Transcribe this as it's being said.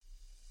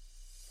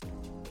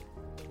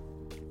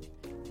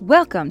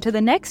Welcome to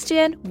the Next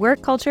Gen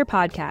Work Culture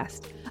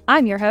Podcast.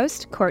 I'm your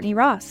host, Courtney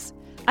Ross.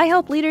 I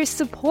help leaders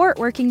support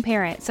working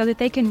parents so that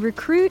they can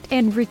recruit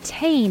and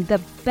retain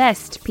the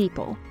best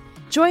people.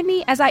 Join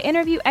me as I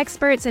interview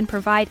experts and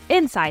provide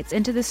insights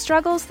into the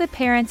struggles that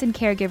parents and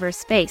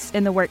caregivers face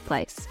in the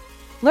workplace.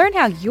 Learn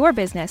how your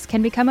business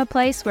can become a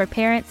place where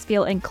parents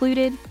feel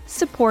included,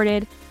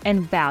 supported,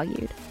 and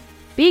valued.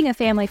 Being a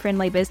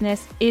family-friendly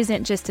business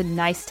isn't just a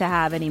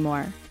nice-to-have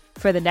anymore.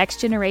 For the next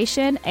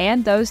generation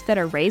and those that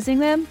are raising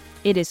them,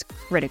 it is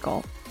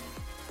critical.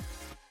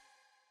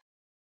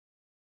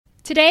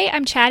 Today,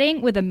 I'm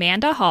chatting with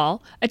Amanda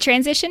Hall, a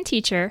transition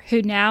teacher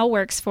who now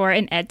works for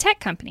an ed tech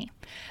company.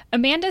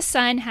 Amanda's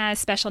son has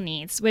special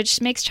needs,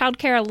 which makes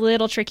childcare a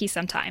little tricky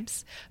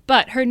sometimes.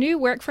 But her new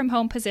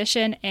work-from-home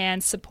position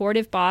and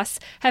supportive boss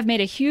have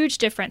made a huge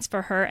difference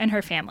for her and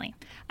her family.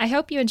 I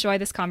hope you enjoy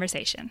this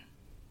conversation.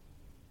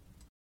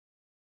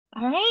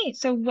 All right,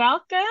 so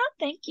welcome.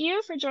 Thank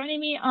you for joining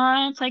me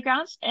on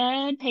Playgrounds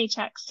and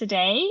Paychecks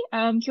today.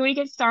 Can we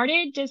get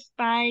started just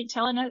by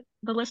telling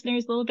the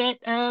listeners a little bit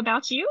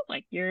about you,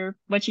 like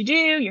what you do,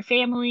 your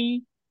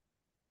family?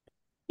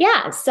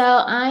 Yeah, so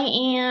I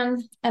am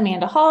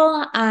Amanda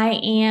Hall. I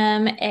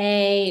am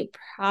a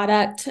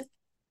product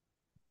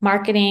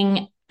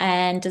marketing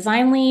and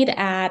design lead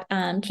at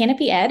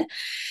Canopy Ed.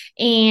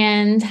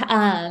 And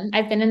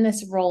I've been in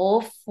this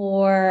role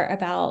for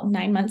about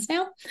 9 months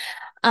now.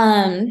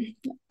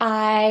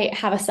 I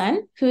have a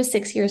son who's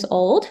 6 years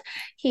old.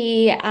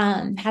 He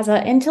has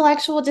an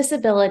intellectual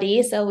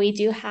disability, so we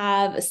do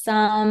have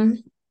some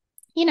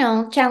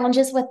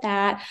challenges with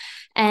that.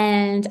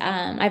 And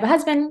I have a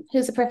husband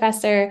who's a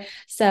professor,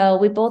 so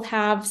we both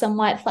have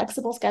somewhat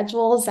flexible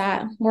schedules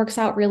that works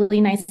out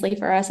really nicely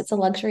for us. It's a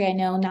luxury I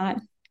know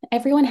not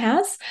everyone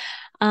has.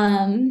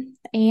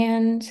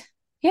 And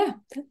yeah,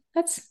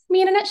 that's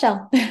me in a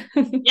nutshell.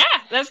 Yeah,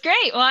 that's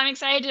great. Well, I'm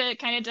excited to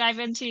kind of dive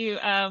into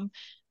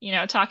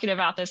talking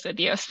about this with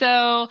you.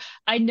 So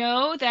I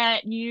know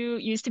that you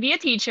used to be a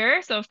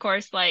teacher. So of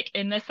course, like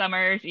in the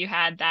summers, you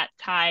had that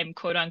time,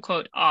 quote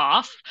unquote,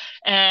 off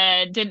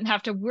and didn't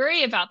have to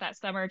worry about that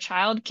summer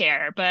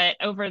childcare. But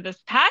over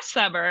this past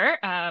summer,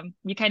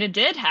 you kind of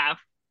did have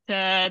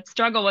to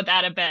struggle with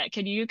that a bit.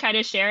 Can you kind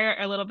of share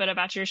a little bit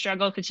about your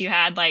struggles that you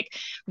had, like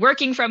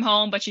working from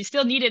home, but you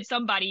still needed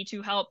somebody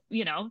to help,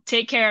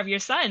 take care of your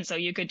son so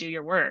you could do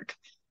your work?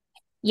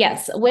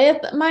 Yes,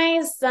 with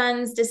my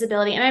son's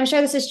disability, and I'm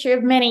sure this is true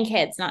of many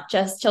kids, not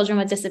just children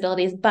with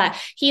disabilities, but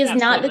he is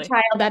not the Absolutely.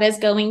 child that is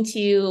going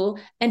to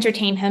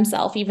entertain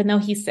himself, even though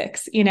he's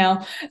 6.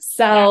 Yeah.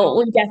 So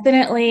we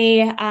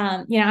definitely,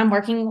 I'm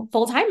working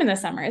full time in the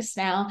summers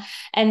now.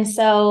 And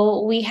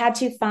so we had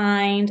to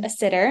find a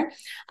sitter.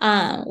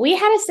 We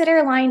had a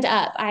sitter lined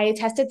up. I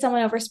tested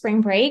someone over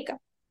spring break.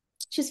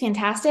 She's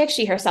fantastic.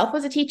 She herself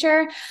was a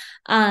teacher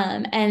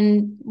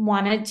and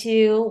wanted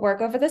to work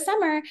over the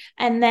summer.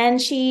 And then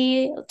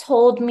she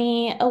told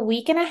me a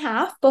week and a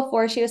half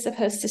before she was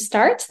supposed to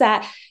start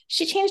that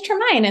she changed her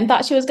mind and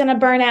thought she was going to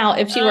burn out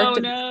if she worked Oh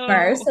in the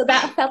summer. no. So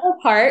that fell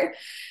apart.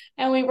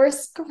 And we were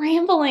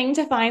scrambling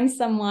to find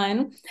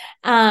someone.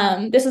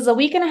 This was a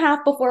week and a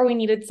half before we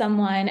needed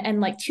someone,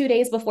 and like 2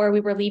 days before we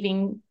were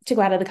leaving to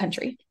go out of the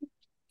country.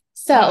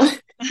 So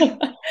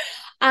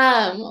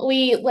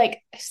we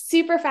like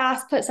super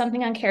fast put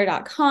something on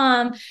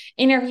care.com,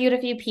 interviewed a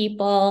few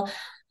people.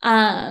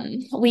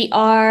 We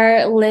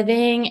are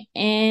living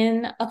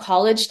in a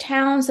college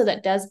town, so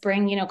that does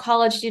bring,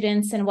 college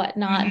students and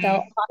whatnot, though a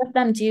lot of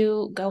them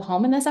do go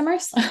home in the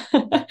summers.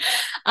 Yeah.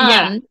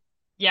 um,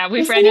 Yeah,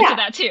 we've so ran into yeah,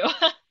 that too.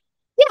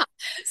 yeah.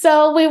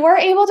 So we were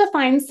able to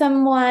find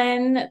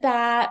someone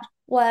that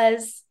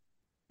was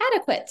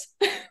adequate.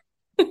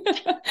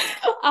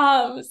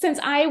 Since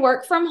I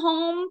work from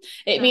home,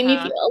 it made me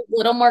feel Uh-huh. a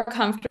little more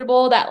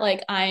comfortable that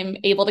like I'm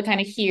able to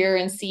kind of hear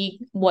and see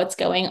what's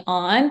going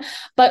on.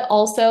 But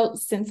also,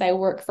 since I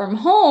work from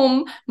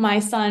home, my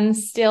son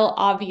still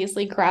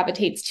obviously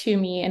gravitates to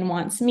me and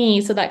wants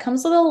me. So that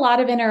comes with a lot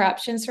of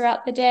interruptions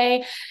throughout the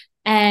day.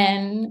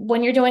 And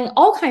when you're doing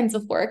all kinds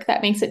of work,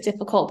 that makes it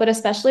difficult, but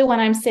especially when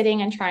I'm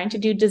sitting and trying to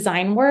do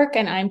design work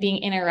and I'm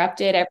being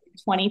interrupted every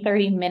 20,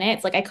 30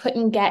 minutes, like I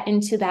couldn't get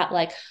into that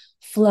like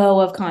flow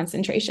of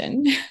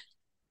concentration.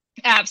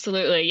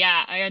 Absolutely.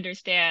 Yeah, I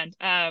understand.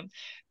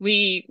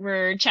 We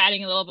were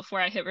chatting a little before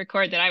I hit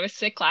record that I was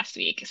sick last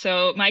week.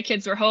 So my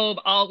kids were home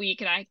all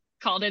week and I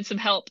called in some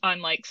help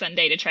on like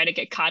Sunday to try to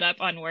get caught up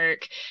on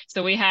work.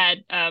 So we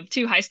had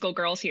two high school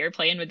girls here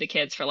playing with the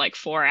kids for like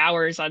 4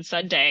 hours on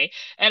Sunday.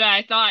 And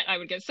I thought I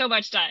would get so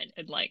much done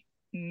and like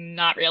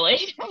not really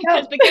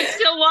because No. the kids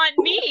still want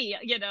me.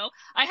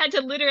 I had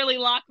to literally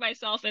lock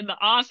myself in the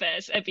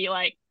office and be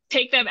like,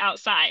 take them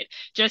outside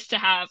just to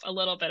have a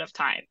little bit of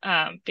time.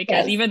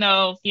 Because Yes. even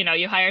though,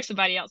 you hire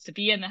somebody else to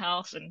be in the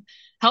house and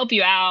help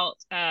you out,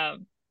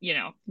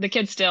 the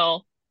kids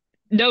still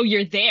know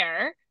you're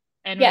there.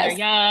 And when they're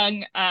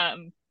Yes.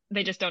 young,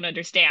 they just don't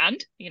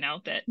understand,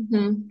 that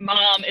Mhm.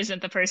 mom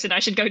isn't the person I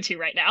should go to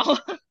right now.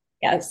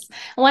 Yes.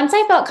 Once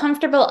I felt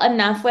comfortable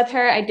enough with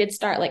her, I did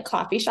start like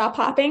coffee shop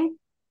hopping.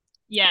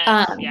 Yes,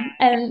 yeah.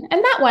 And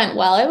that went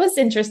well. It was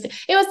interesting.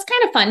 It was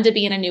kind of fun to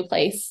be in a new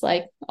place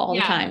like all the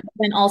Yeah. time.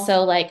 And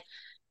also like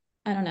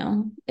I don't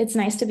know. It's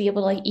nice to be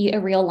able to like eat a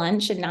real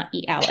lunch and not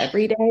eat out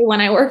every day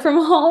when I work from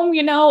home,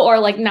 or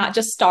like not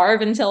just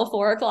starve until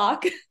 4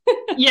 o'clock.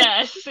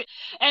 Yes.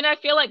 And I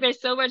feel like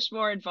there's so much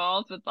more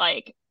involved with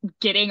like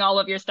getting all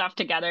of your stuff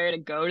together to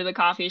go to the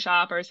coffee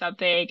shop or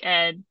something.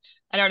 And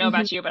I don't know Mhm.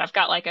 about you, but I've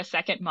got like a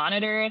second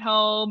monitor at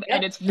home,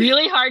 and Yep. it's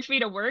really hard for me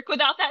to work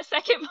without that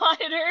second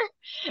monitor,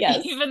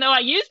 Yes. even though I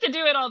used to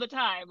do it all the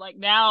time. Like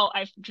now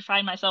I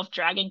find myself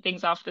dragging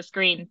things off the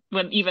screen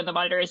when even the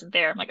monitor isn't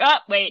there. I'm like, oh,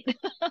 wait.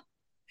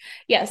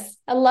 Yes,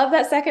 I love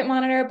that second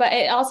monitor, but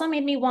it also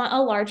made me want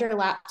a larger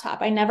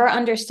laptop. I never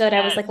understood.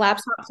 I was Yes. like,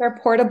 laptops are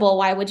portable.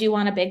 Why would you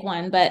want a big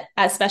one? But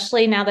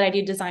especially now that I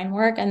do design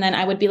work and then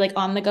I would be like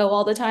on the go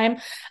all the time,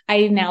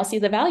 I now see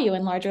the value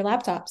in larger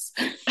laptops.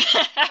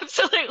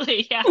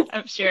 Absolutely. Yeah,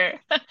 I'm sure.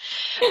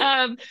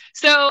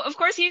 So of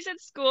course he's in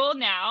school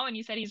now, and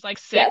you said he's like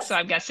 6, so Yes.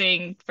 I'm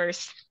guessing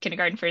first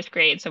kindergarten, first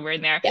grade, so we're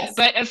in there. Yes.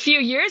 But a few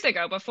years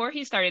ago, before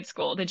he started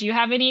school, did you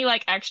have any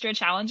like extra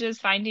challenges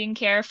finding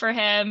care for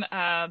him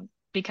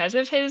because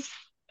of his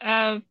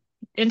uh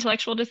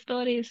intellectual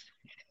disabilities?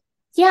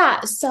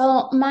 Yeah,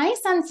 so my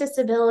son's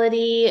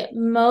disability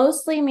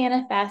mostly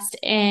manifests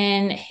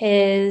in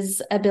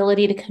his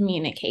ability to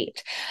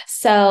communicate.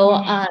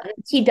 So Hmm.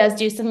 he does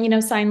do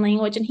some, sign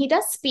language and he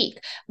does speak,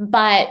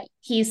 but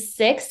he's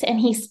 6 and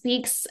he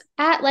speaks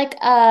at like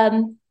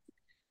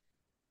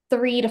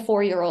 3 to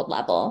 4 year old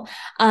level.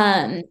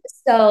 Um,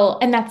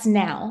 and that's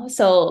now.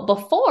 So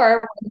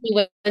before when he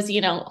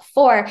was,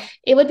 4,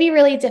 it would be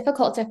really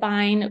difficult to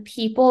find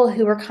people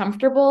who were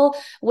comfortable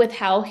with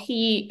how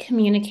he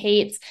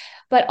communicates,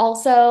 but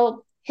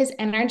also his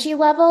energy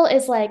level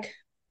is like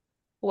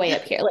way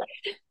up here.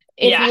 Like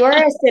if Yeah. you are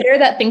a sitter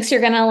that thinks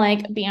you're gonna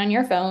like be on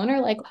your phone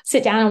or like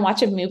sit down and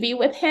watch a movie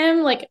with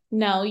him, like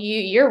no,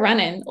 you're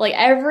running. Like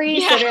every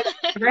Yeah. sitter that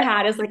I've ever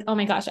had is like, oh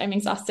my gosh, I'm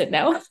exhausted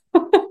now.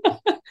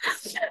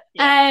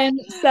 Yeah. And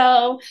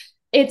so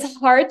it's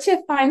hard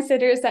to find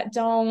sitters that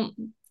don't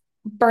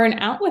burn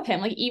out with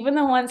him. Like even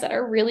the ones that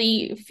are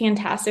really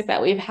fantastic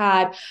that we've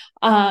had,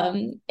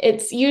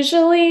 it's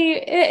usually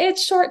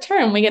it's short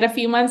term. We get a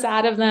few months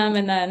out of them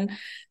and then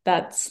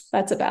that's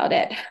about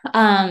it.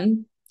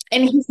 And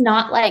he's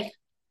not like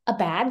a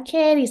bad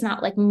kid. He's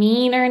not like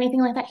mean or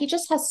anything like that. He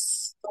just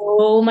has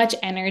so much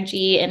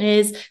energy and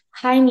is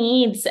high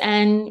needs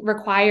and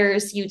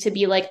requires you to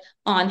be like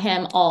on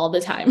him all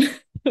the time.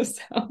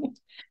 So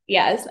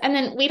yes. And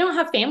then we don't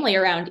have family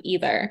around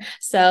either.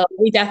 So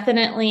we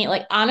definitely,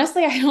 like,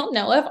 honestly, I don't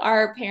know if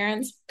our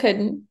parents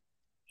could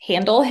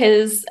handle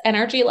his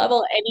energy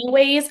level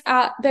anyways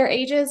at their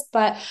ages,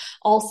 but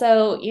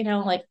also,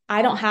 like,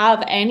 I don't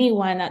have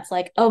anyone that's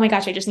like, oh my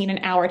gosh, I just need an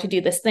hour to do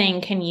this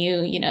thing. Can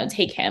you,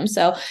 take him?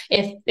 So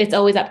if it's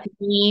always up to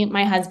me,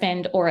 my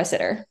husband, or a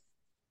sitter.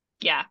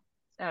 Yeah.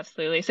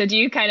 Absolutely. So do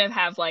you kind of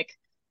have like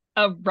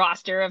a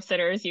roster of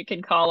sitters you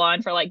can call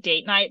on for like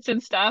date nights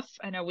and stuff?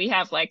 I know we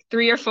have like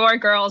 3 or 4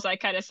 girls I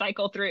kind of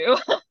cycle through.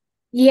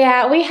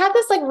 Yeah, we have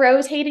this like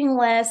rotating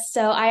list.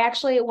 So I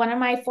actually, one of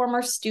my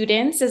former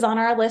students is on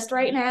our list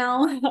right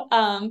now.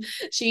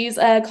 She's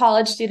a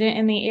college student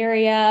in the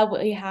area.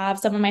 We have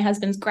some of my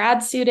husband's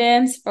grad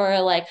students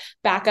for like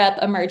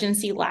backup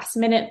emergency last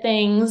minute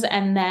things.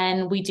 And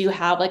then we do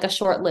have like a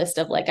short list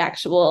of like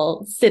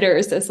actual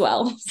sitters as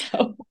well.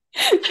 So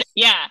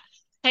Yeah.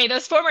 Hey,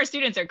 those former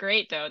students are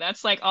great though.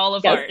 That's like all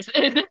of yes.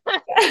 ours.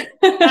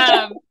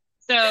 Um,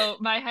 so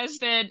my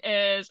husband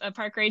is a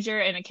park ranger,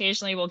 and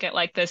occasionally we'll get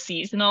like the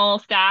seasonal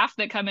staff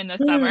that come in the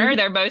summer. Mm,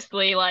 They're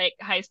mostly like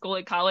high school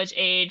and college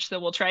age, so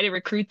we'll try to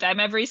recruit them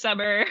every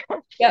summer.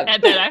 yep.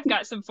 And then I've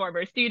got some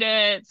former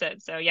students.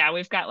 And so yeah,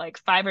 we've got like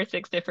 5 or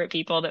 6 different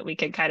people that we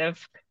can kind of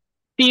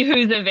see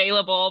who's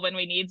available when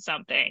we need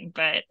something.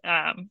 But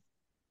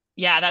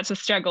yeah, that's a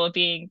struggle of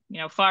being,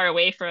 far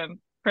away from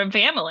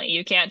family.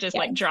 You can't just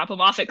like Yes. drop them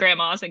off at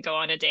grandma's and go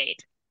on a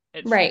date.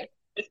 It's Right.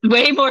 it's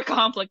way more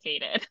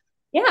complicated.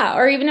 Yeah,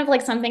 or even if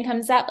like something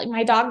comes up, like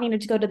my dog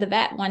needed to go to the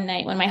vet one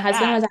night when my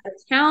husband Yeah. was out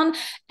of town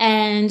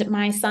and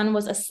my son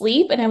was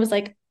asleep, and I was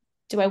like,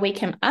 do I wake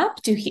him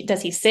up?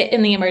 Does he sit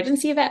in the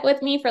emergency vet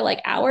with me for like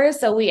hours?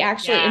 So we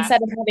actually, Yeah.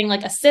 instead of having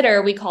like a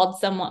sitter, we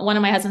called one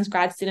of my husband's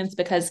grad students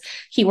because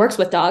he works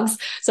with dogs.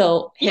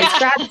 So his Yeah.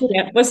 grad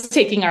student was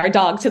taking our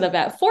dog to the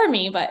vet for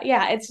me. But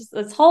yeah, it's just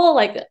this whole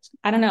like,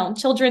 I don't know,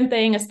 children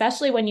thing,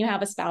 especially when you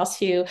have a spouse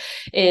who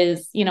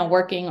is,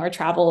 working or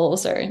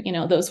travels or,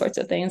 those sorts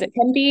of things. It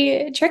can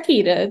be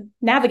tricky to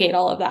navigate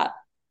all of that.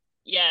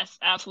 Yes,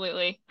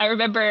 absolutely. I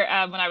remember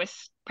when I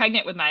was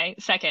pregnant with my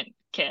second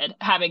kid,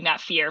 having that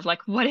fear of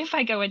like, what if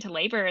I go into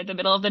labor in the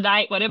middle of the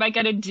night? What am I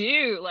gonna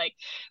do? Like,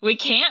 we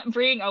can't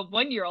bring a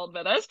 1-year-old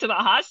with us to the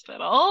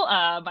hospital.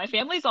 My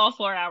family's all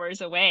 4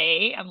 hours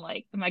away. I'm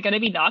like, am I gonna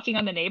be knocking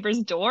on the neighbor's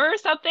door or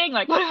something?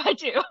 Like, what do I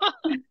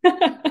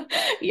do?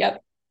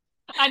 Yep.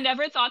 I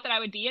never thought that I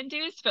would be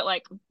induced, but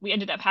like we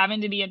ended up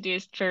having to be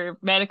induced for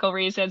medical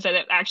reasons, and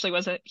it actually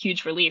was a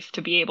huge relief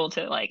to be able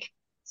to like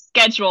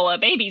schedule a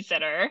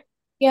babysitter.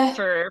 Yeah.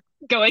 for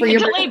going For your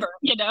into birth. labor,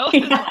 Yeah.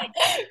 like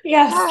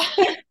Yes.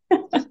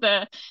 just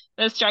the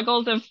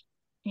struggles of,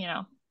 you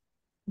know,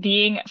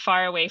 being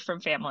far away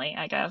from family,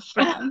 I guess.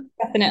 Yeah,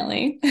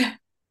 definitely.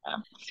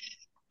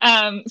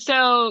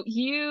 So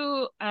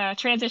you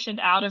transitioned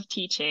out of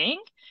teaching.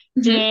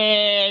 Mhm.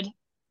 Did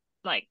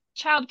like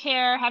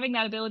childcare, having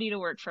that ability to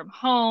work from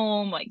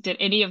home, like did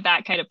any of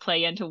that kind of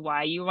play into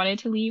why you wanted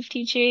to leave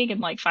teaching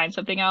and like find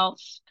something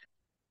else?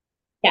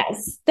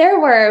 Yes, there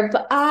were,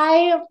 but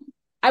I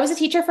was a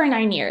teacher for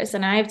 9 years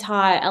and I've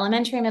taught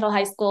elementary, middle,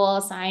 high school,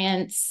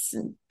 science,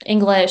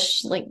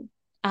 English, like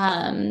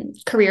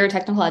career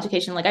technical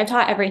education. Like I've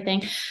taught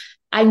everything.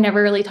 I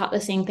never really taught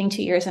the same thing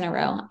 2 years in a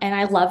row. And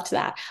I loved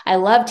that. I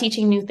love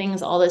teaching new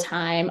things all the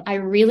time. I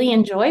really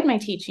enjoyed my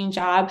teaching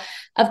job.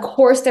 Of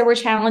course, there were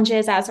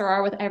challenges, as there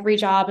are with every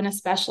job, and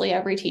especially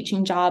every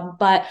teaching job.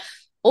 But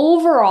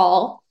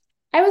overall,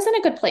 I was in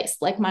a good place.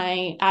 Like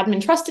my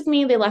admin trusted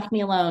me, they left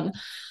me alone.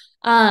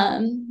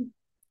 Um,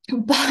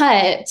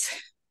 but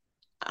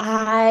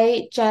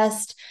I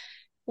just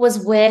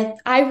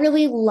I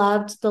really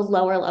loved the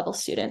lower level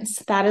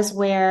students. That is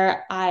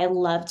where I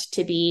loved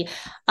to be.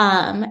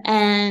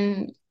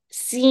 And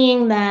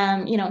seeing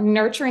them,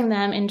 nurturing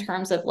them in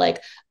terms of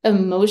like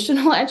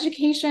emotional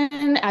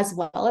education as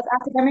well as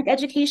academic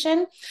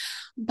education.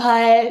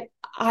 But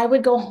I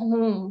would go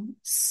home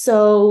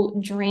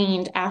so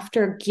drained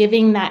after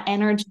giving that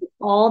energy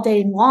all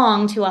day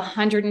long to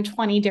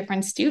 120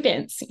 different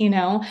students.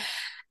 And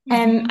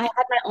Hmm. I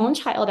had my own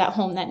child at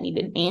home that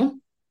needed me.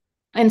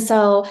 And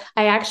so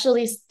I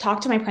actually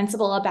talked to my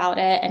principal about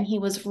it, and he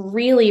was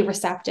really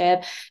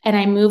receptive. And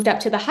I moved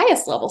up to the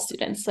highest level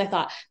students. So I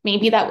thought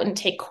maybe that wouldn't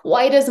take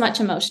quite as much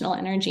emotional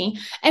energy.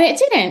 And it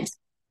didn't.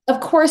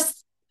 Of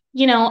course,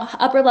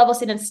 upper level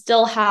students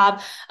still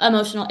have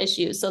emotional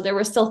issues. So there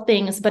were still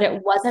things, but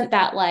it wasn't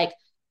that like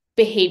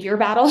behavior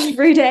battle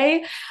every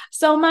day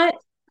so much.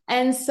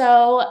 And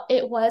so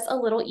it was a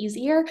little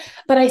easier,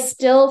 but I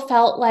still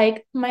felt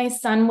like my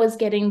son was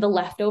getting the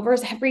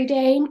leftovers every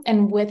day.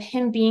 And with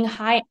him being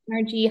high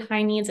energy,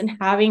 high needs, and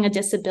having a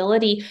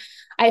disability,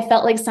 I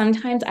felt like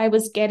sometimes I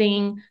was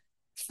getting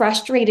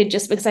frustrated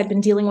just because I'd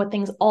been dealing with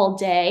things all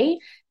day.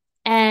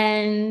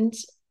 And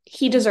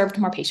he deserved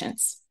more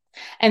patience.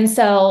 And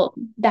so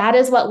that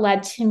is what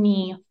led to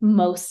me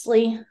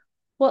wanting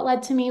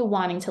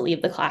to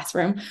leave the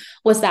classroom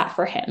was that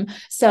for him.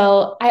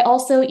 So I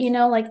also,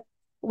 like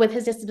with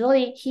his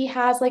disability, he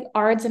has like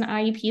ARDs and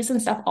IEPs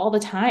and stuff all the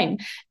time.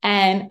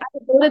 And I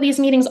would go to these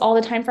meetings all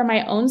the time for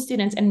my own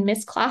students and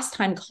miss class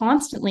time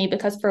constantly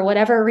because for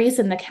whatever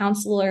reason, the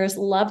counselors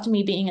loved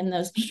me being in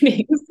those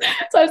meetings.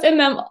 So I was in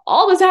them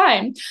all the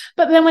time.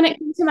 But then when it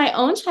came to my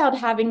own child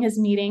having his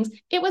meetings,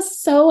 it was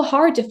so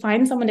hard to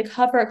find someone to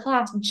cover a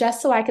class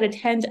just so I could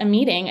attend a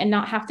meeting and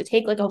not have to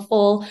take like a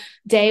full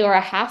day or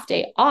a half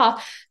day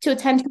off to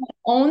attend to my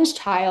own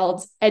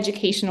child's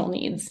educational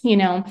needs.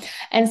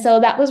 And so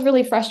that was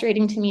really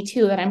frustrating to me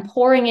too, that I'm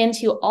pouring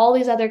into all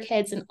these other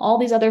kids and all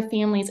these other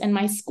families and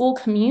my school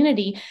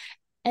community.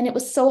 And it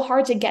was so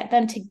hard to get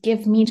them to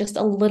give me just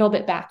a little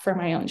bit back for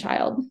my own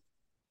child.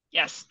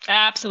 Yes,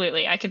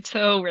 absolutely. I could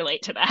so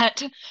relate to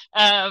that.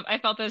 I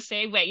felt the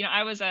same way.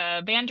 I was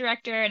a band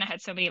director and I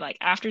had so many like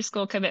after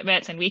school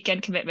commitments and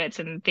weekend commitments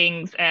and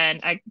things. And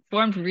I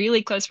formed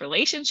really close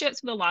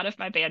relationships with a lot of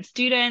my band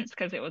students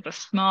because it was a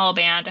small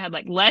band. I had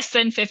like less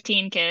than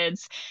 15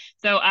 kids.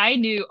 So I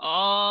knew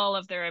all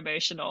of their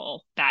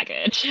emotional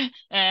baggage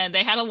and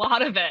they had a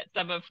lot of it,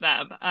 some of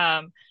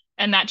them.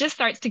 And that just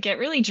starts to get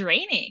really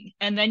draining.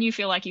 And then you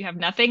feel like you have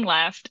nothing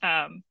left.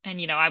 And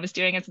I was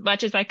doing as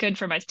much as I could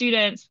for my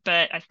students,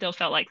 but I still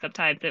felt like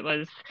sometimes it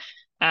was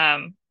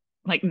um,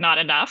 like not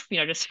enough,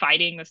 just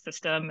fighting the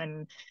system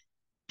and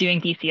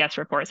doing DCS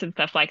reports and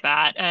stuff like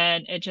that.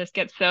 And it just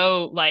gets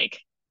so like,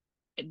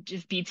 it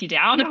just beats you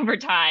down over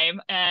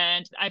time.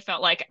 And I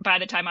felt like by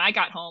the time I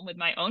got home with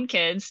my own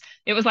kids,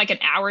 it was like an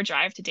hour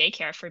drive to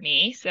daycare for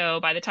me.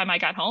 So by the time I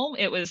got home,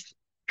 it was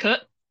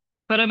cook,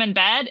 put them in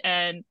bed,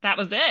 and that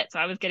was it. So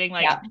I was getting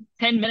like Yeah.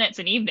 10 minutes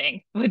an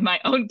evening with my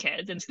own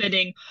kids and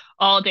sitting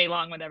all day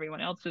long with everyone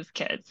else's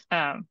kids.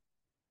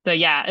 So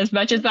yeah, as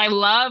much as I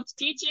loved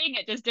teaching,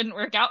 it just didn't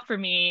work out for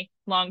me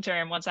long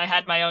term once I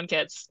had my own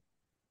kids.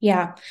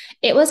 Yeah,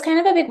 it was kind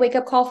of a big wake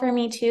up call for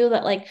me too,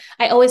 that like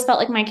I always felt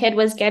like my kid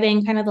was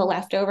getting kind of the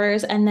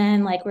leftovers. And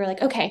then like we're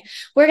like, okay,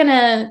 we're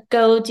gonna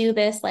go do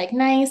this like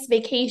nice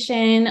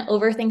vacation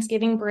over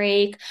Thanksgiving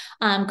break,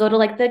 go to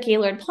like the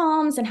Gaylord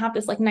Palms and have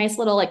this like nice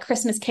little like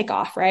Christmas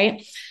kickoff,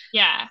 right?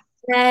 Yeah.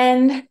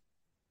 And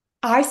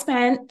I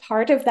spent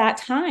part of that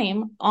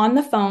time on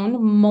the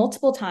phone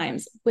multiple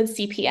times with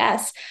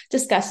CPS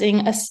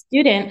discussing a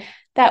student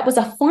that was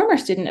a former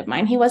student of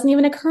mine. He wasn't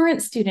even a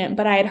current student,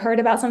 but I had heard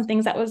about some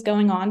things that was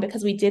going on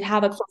because we did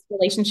have a close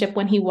relationship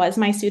when he was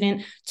my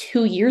student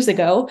 2 years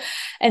ago.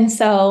 And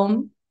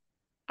so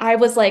I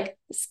was like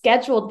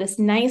scheduled this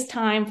nice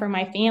time for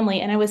my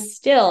family, and I was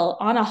still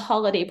on a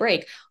holiday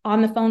break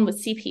on the phone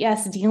with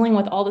CPS, dealing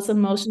with all this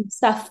emotional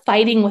stuff,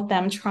 fighting with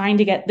them, trying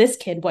to get this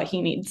kid what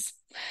he needs.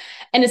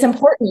 and it's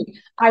important.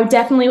 I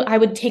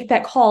would take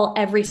that call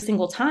every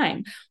single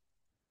time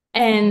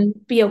and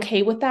be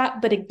okay with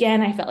that. But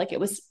again, I felt like it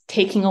was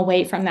taking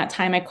away from that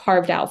time I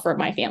carved out for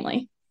my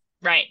family.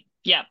 Right.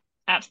 Yeah,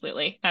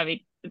 absolutely. I mean,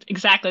 it's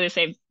exactly the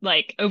same.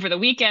 Like over the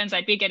weekends,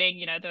 I'd be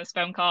getting, those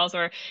phone calls,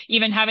 or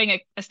even having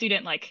a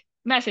student like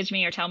message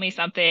me or tell me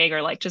something,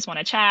 or like just want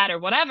to chat or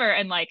whatever.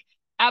 And like,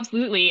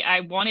 absolutely,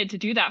 I wanted to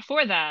do that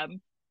for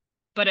them.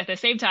 But at the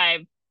same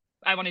time,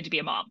 I wanted to be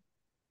a mom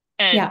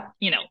and,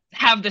 Yeah.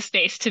 have the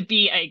space to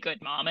be a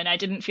good mom. And I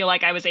didn't feel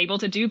like I was able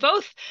to do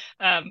both.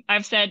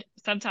 I've said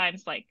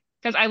sometimes, like,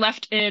 because I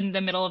left in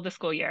the middle of the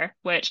school year,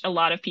 which a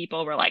lot of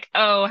people were like,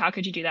 oh, how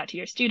could you do that to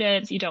your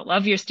students? You don't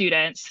love your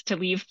students to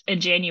leave in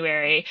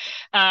January.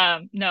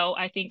 No,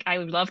 I think I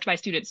loved my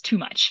students too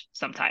much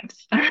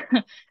sometimes.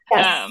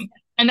 Yes.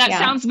 And that Yeah.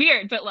 sounds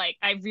weird, but like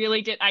I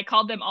really did. I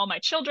called them all my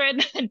children.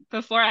 And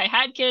before I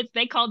had kids,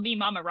 they called me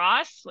Mama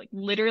Ross. Like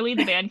literally,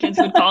 the band kids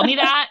would call me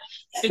that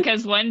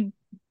because one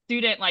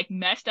student like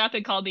messed up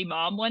and called me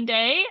mom one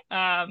day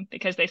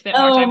because they spent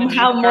more time Oh, with me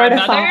how than their own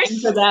mortifying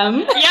for mothers. them.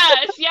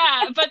 Yes,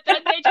 yeah. But then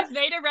they just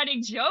made a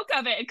running joke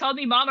of it and called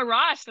me Mama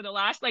Ross for the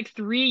last like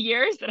 3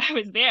 years that I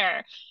was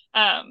there.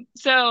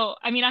 So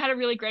I mean, I had a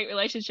really great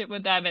relationship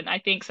with them, and I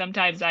think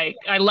sometimes I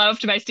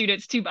loved my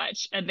students too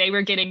much, and they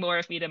were getting more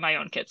of me than my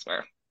own kids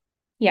were.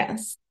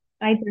 Yes,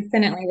 I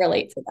definitely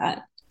relate to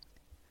that.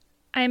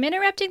 I am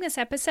interrupting this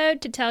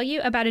episode to tell you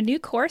about a new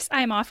course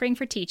I am offering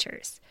for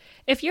teachers.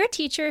 If you're a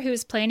teacher who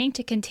is planning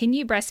to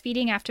continue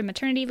breastfeeding after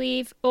maternity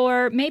leave,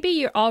 or maybe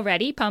you're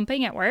already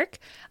pumping at work,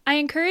 I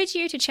encourage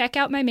you to check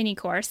out my mini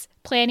course,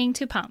 Planning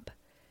to Pump.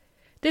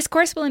 This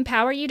course will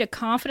empower you to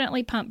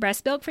confidently pump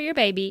breast milk for your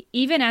baby,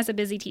 even as a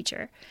busy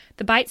teacher.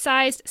 The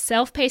bite-sized,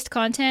 self-paced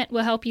content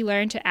will help you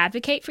learn to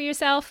advocate for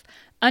yourself,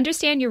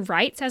 understand your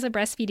rights as a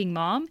breastfeeding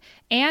mom,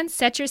 and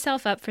set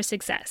yourself up for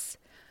success.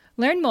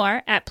 Learn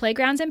more at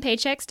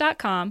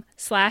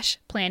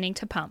playgroundsandpaychecks.com/planning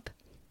to pump.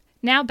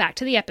 Now back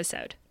to the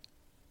episode.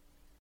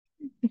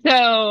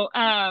 So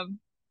I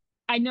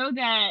know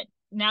that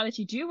now that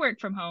you do work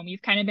from home,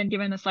 you've kind of been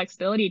given the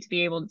flexibility to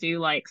be able to do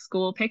like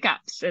school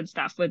pickups and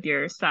stuff with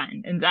your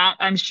son. And that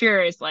I'm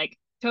sure is like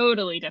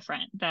totally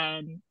different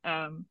than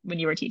when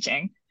you were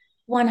teaching.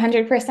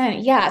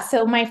 100%. Yeah.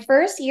 So my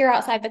first year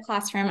outside the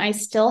classroom, I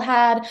still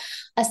had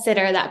a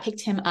sitter that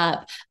picked him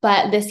up.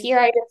 But this year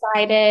I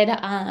decided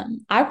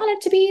I wanted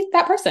to be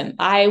that person.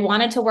 I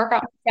wanted to work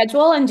out my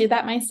schedule and do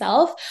that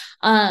myself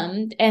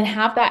and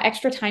have that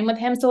extra time with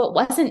him. So it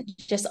wasn't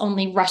just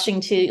only rushing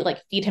to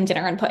like feed him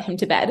dinner and put him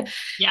to bed.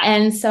 Yeah.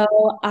 And so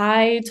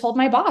I told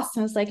my boss,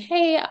 I was like,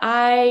 hey,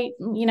 I,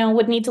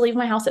 would need to leave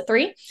my house at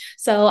 3.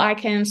 So I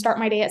can start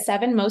my day at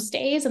 7 most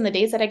days. And the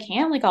days that I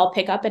can, like I'll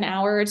pick up an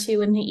hour or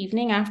two in the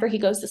evening after he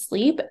goes to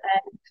sleep.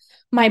 And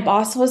my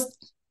boss was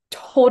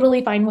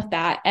totally fine with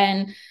that.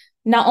 And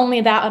not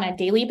only that on a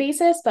daily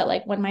basis, but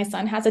like when my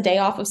son has a day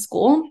off of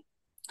school,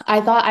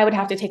 I thought I would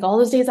have to take all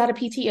those days out of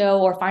PTO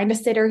or find a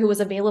sitter who was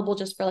available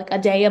just for like a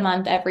day a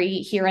month every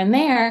here and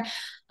there.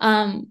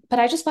 But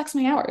I just flex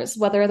my hours,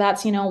 whether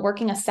that's,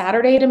 working a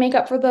Saturday to make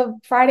up for the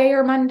Friday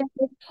or Monday,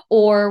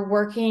 or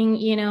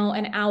working,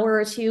 an hour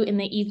or two in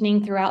the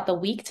evening throughout the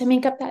week to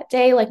make up that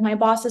day. Like my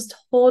boss is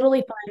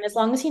totally fine as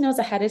long as he knows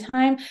ahead of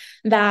time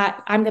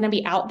that I'm going to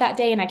be out that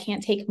day and I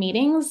can't take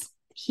meetings.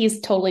 He's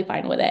totally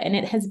fine with it. And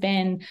it has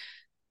been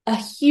a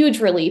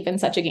huge relief and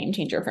such a game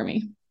changer for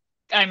me.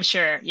 I'm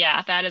sure.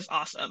 Yeah, that is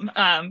awesome.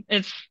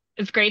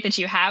 It's great that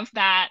you have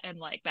that and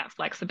like that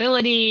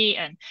flexibility,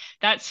 and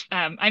that's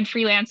I'm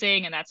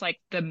freelancing, and that's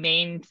like the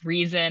main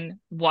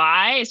reason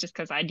why. It's just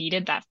because I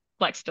needed that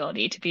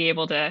flexibility to be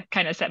able to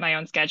kind of set my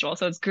own schedule.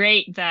 So it's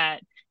great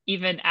that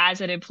even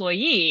as an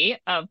employee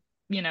of,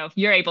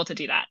 you're able to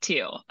do that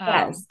too.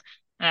 Yes.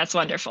 That's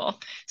wonderful.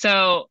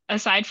 So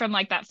aside from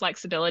like that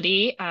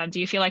flexibility, do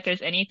you feel like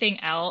there's anything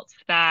else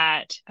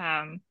that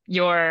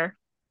your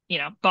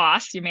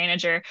boss, your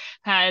manager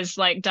has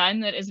like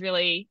done that is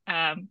really,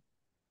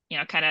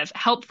 kind of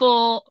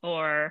helpful,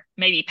 or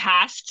maybe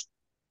past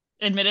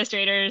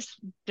administrators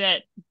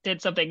that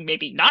did something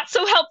maybe not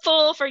so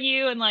helpful for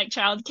you in like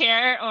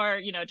childcare,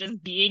 or,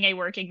 just being a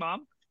working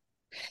mom?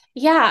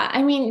 Yeah.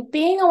 I mean,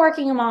 being a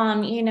working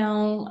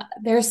mom,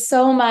 there's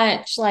so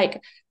much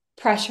like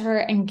pressure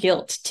and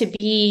guilt to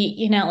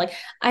be, like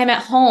I'm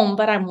at home,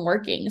 but I'm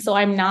working. So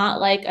I'm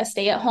not like a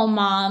stay-at-home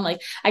mom.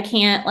 Like I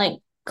can't like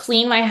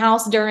clean my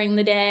house during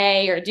the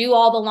day or do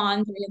all the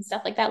laundry and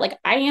stuff like that. Like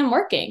I am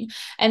working.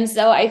 And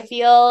so I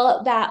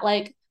feel that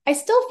like I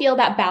still feel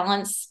that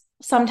balance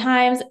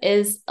sometimes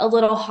is a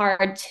little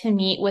hard to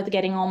meet with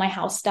getting all my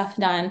house stuff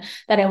done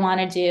that I want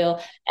to do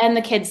and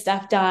the kids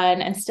stuff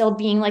done and still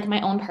being like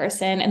my own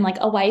person and like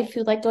a wife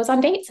who like goes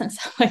on dates and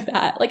stuff like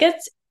that. Like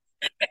it's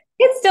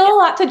still a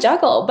lot to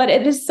juggle, but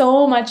it is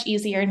so much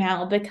easier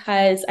now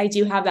because I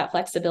do have that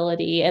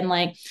flexibility. And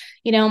like,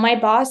 my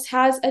boss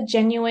has a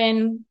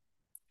genuine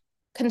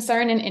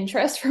concern and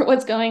interest for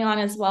what's going on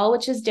as well,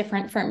 which is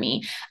different for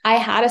me. I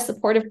had a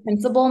supportive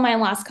principal my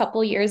last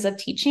couple of years of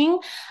teaching.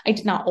 I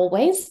did not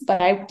always,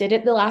 but I did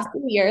it the last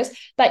few years.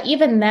 But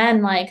even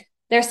then, like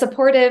they're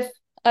supportive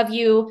of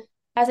you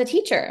as a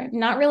teacher,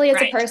 not really as a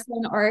Right.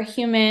 person or a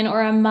human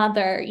or a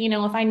mother.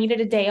 If I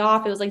needed a day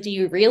off, it was like, do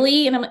you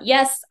really? And I'm like,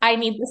 yes, I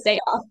need this day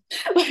off.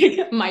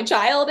 Like, my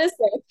child is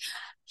sick.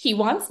 He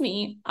wants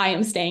me. I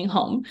am staying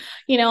home.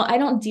 I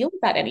don't deal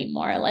with that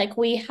anymore. Like,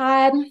 we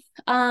had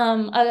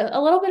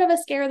a little bit of a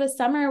scare this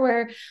summer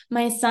where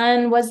my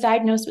son was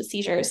diagnosed with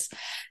seizures.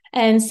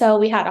 And so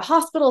we had a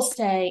hospital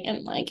stay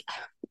and like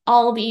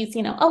all these,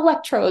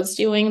 electrodes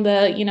doing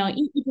the,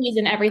 EEGs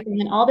and everything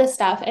and all this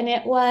stuff. And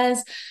it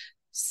was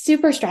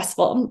super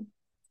stressful.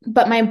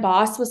 But my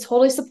boss was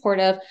totally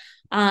supportive.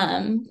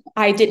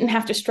 I didn't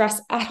have to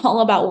stress at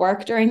all about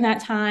work during that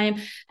time.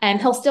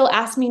 And he'll still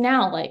ask me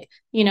now, like,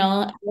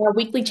 our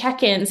weekly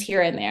check-ins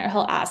here and there.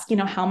 He'll ask,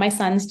 how my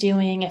son's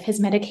doing, if his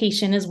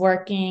medication is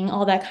working,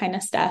 all that kind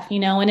of stuff,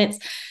 and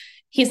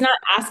he's not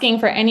asking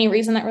for any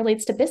reason that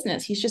relates to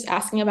business. He's just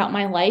asking about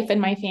my life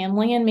and my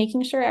family and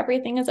making sure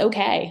everything is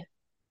okay.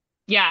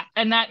 Yeah,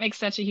 and that makes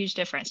such a huge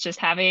difference. Just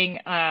having,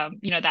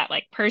 that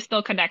like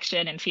personal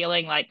connection and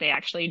feeling like they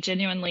actually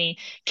genuinely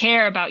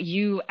care about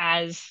you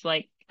as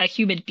like a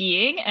human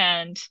being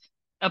and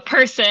a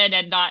person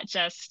and not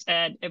just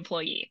an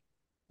employee.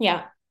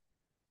 Yeah.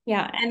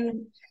 Yeah.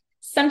 And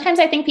sometimes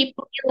I think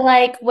people feel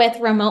like with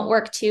remote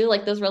work too,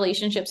 like those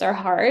relationships are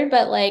hard.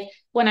 But like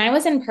when I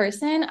was in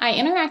person, I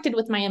interacted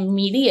with my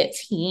immediate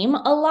team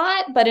a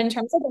lot. But in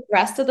terms of the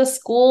rest of the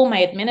school,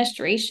 my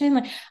administration,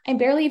 like I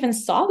barely even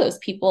saw those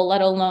people,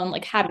 let alone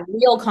like had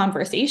real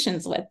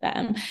conversations with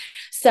them.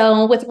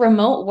 So with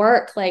remote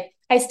work, like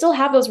I still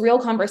have those real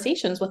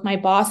conversations with my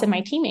boss and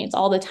my teammates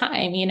all the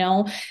time,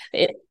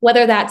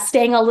 whether that's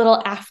staying a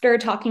little after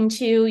talking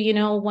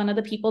to, one of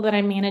the people that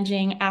I'm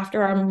managing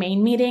after our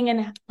main meeting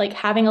and like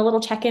having a little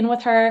check-in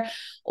with her,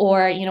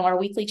 or, our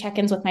weekly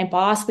check-ins with my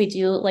boss. We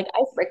do like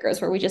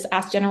icebreakers where we just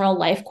ask general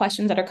life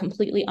questions that are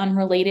completely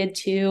unrelated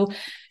to,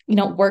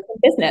 work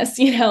and business,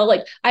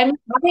 like I'm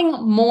having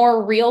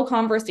more real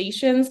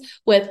conversations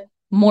with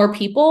more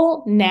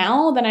people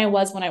now than I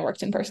was when I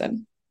worked in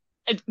person.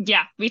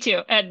 Yeah, me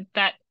too. And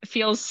that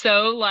feels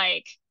so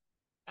like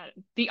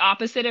the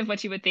opposite of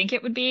what you would think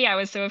it would be. I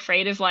was so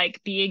afraid of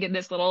like being in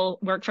this little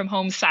work from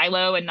home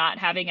silo and not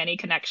having any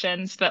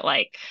connections, but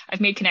like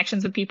I've made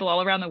connections with people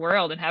all around the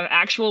world and have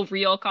actual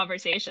real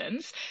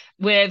conversations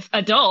with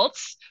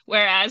adults.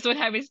 Whereas when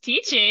I was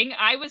teaching,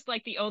 I was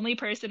like the only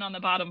person on the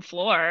bottom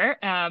floor,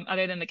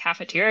 other than the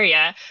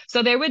cafeteria.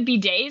 So there would be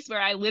days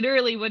where I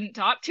literally wouldn't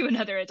talk to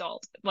another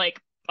adult,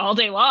 like all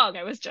day long.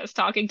 I was just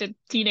talking to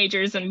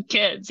teenagers and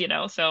kids.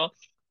 So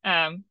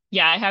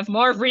yeah, I have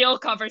more real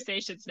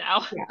conversations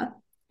now. Yeah.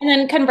 And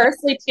then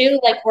conversely too,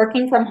 like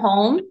working from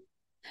home,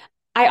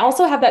 I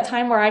also have that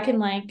time where I can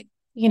like,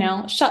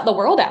 shut the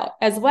world out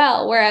as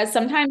well. Whereas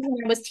sometimes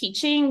when I was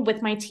teaching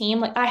with my team,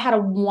 like I had a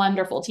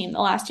wonderful team the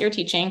last year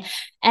teaching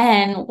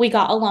and we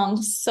got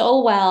along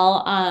so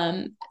well.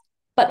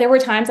 But there were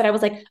times that I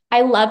was like,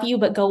 I love you,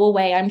 but go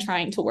away. I'm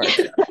trying to work.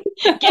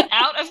 Get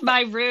out of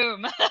my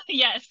room.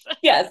 Yes.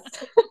 Yes.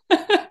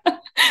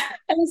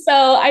 And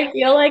so I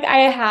feel like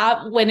I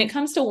have, when it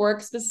comes to work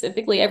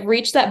specifically, I've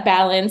reached that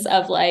balance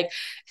of like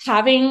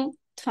having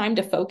time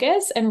to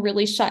focus and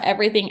really shut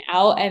everything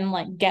out and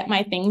like get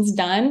my things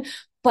done,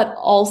 but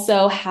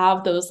also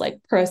have those like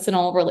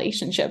personal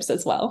relationships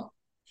as well.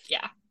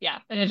 Yeah. Yeah.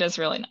 And it is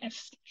really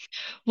nice.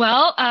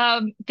 Well,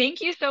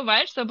 thank you so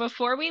much. So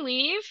before we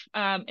leave,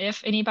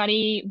 if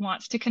anybody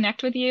wants to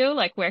connect with you,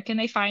 like where can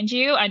they find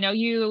you? I know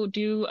you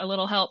do a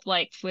little help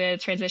like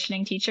with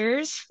transitioning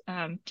teachers.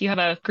 Do you have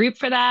a group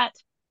for that?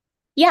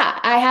 Yeah,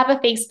 I have a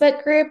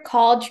Facebook group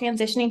called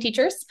Transitioning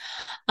Teachers.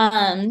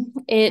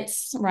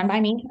 It's run by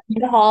me,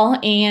 Amanda Hall,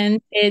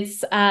 and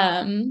it's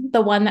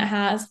the one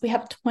that we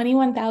have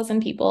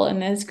 21,000 people in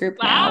this group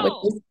now, which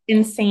Wow. is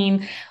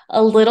insane.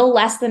 A little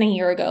less than a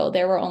year ago,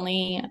 there were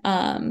only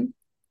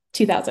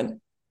 2,000.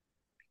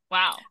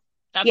 Wow.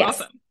 That's Yes.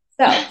 awesome.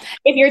 So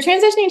if you're a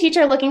transitioning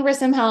teacher looking for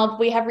some help,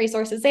 we have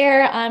resources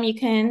there. You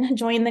can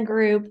join the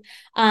group,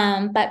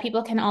 but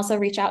people can also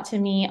reach out to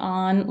me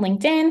on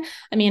LinkedIn,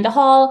 Amanda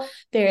Hall.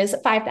 There's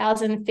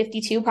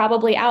 5,052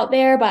 probably out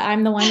there, but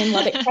I'm the one in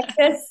Lubbock,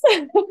 Texas.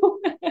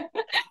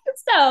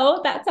 So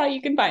that's how you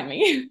can find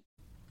me.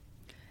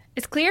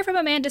 It's clear from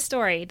Amanda's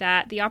story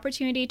that the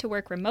opportunity to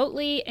work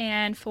remotely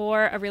and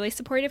for a really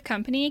supportive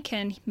company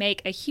can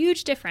make a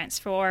huge difference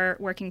for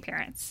working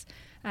parents.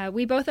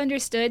 We both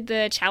understood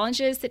the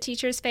challenges that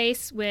teachers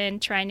face when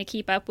trying to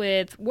keep up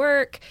with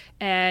work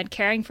and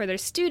caring for their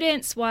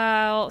students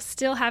while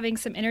still having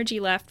some energy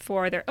left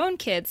for their own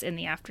kids in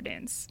the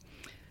afternoons.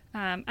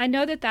 I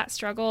know that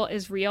struggle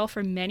is real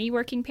for many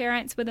working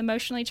parents with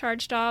emotionally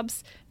charged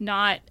jobs,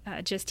 not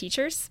just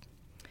teachers.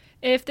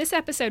 If this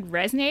episode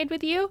resonated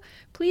with you,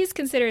 please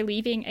consider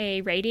leaving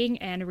a rating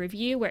and a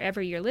review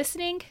wherever you're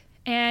listening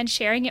and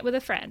sharing it with a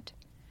friend.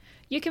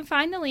 You can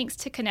find the links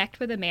to connect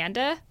with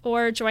Amanda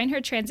or join her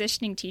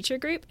transitioning teacher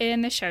group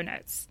in the show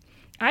notes.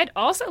 I'd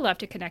also love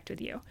to connect with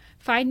you.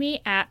 Find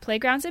me at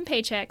Playgrounds and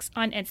Paychecks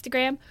on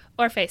Instagram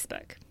or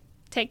Facebook.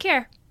 Take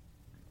care.